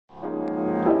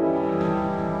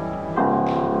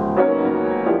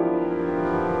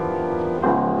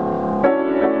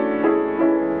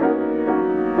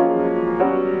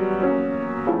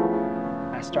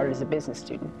business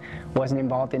student. Wasn't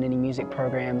involved in any music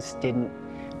programs, didn't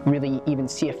really even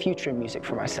see a future in music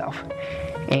for myself.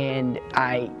 And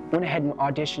I went ahead and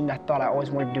auditioned. I thought I always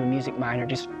wanted to do a music minor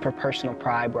just for personal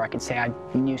pride, where I could say I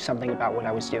knew something about what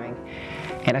I was doing.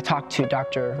 And I talked to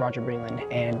Dr. Roger Breland,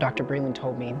 and Dr. Breland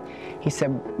told me, he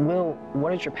said, "Will,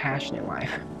 what is your passion in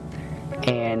life?"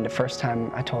 And the first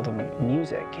time I told him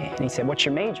music, and he said, "What's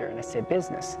your major?" And I said,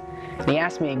 "Business." And he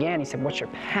asked me again, he said, "What's your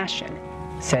passion?"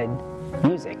 I said,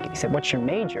 "Music." He said, "What's your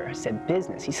major?" I said,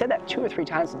 "Business." He said that 2 or 3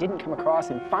 times, it didn't come across,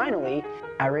 and finally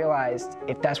I realized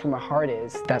if that's where my heart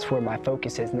is, that's where my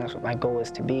focus is, and that's what my goal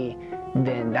is to be,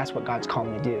 then that's what God's called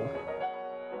me to do.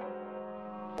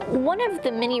 One of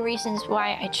the many reasons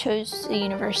why I chose the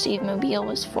University of Mobile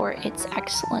was for its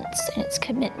excellence and its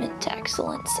commitment to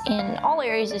excellence in all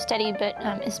areas of study, but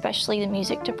especially the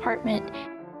music department.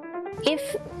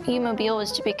 If U-Mobile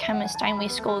was to become a Steinway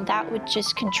school, that would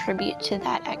just contribute to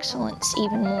that excellence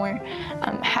even more,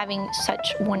 having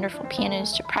such wonderful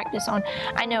pianos to practice on.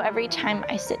 I know every time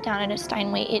I sit down at a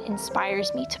Steinway, it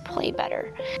inspires me to play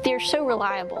better. They're so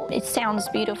reliable. It sounds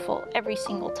beautiful every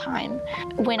single time.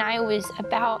 When I was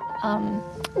about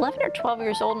 11 or 12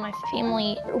 years old, my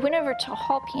family went over to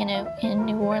Hall Piano in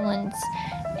New Orleans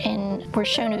and were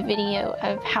shown a video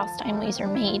of how Steinways are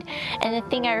made. And the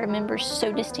thing I remember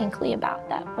so distinctly about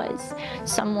that was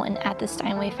someone at the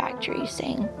Steinway factory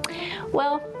saying,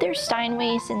 "Well, there's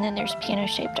Steinways and then there's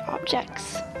piano-shaped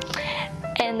objects."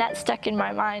 And that stuck in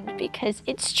my mind because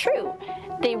it's true.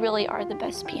 They really are the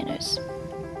best pianos.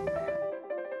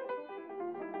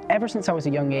 Ever since I was a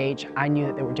young age, I knew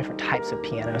that there were different types of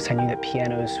pianos. I knew that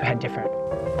pianos had different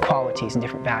qualities and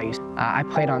different values. I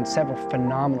played on several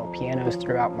phenomenal pianos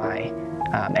throughout my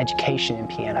education in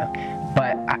piano,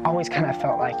 but I always kind of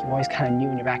felt like you always kind of knew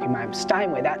in your back of your mind,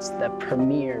 Steinway, that's the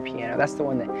premier piano. That's the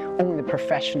one that only the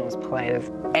professionals play.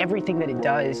 Everything that it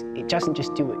does, it doesn't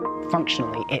just do it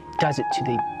functionally, it does it to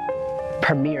the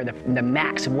premier, the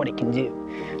max of what it can do.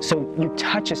 So you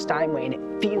touch a Steinway and it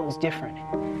feels different.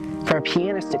 For a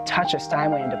pianist to touch a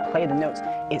Steinway and to play the notes,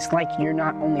 it's like you're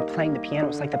not only playing the piano,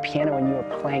 it's like the piano and you are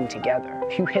playing together.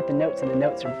 You hit the notes and the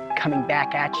notes are coming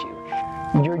back at you.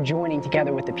 You're joining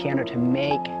together with the piano to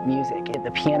make music. The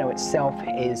piano itself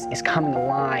is coming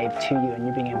alive to you and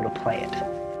you're being able to play it.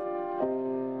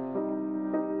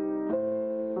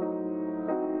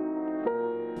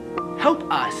 Help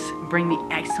us bring the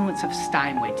excellence of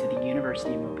Steinway to the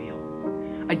University of Mobile.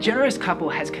 A generous couple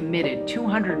has committed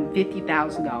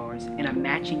 $250,000 in a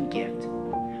matching gift,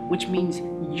 which means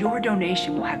your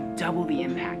donation will have double the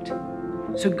impact.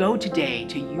 So go today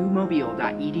to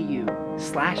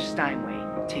umobile.edu/Steinway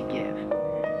to give.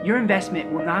 Your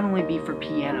investment will not only be for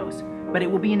pianos, but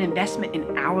it will be an investment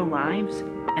in our lives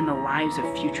and the lives of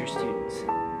future students.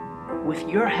 With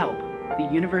your help, the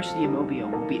University of Mobile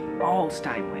will be all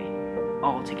Steinway,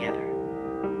 all together.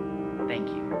 Thank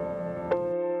you.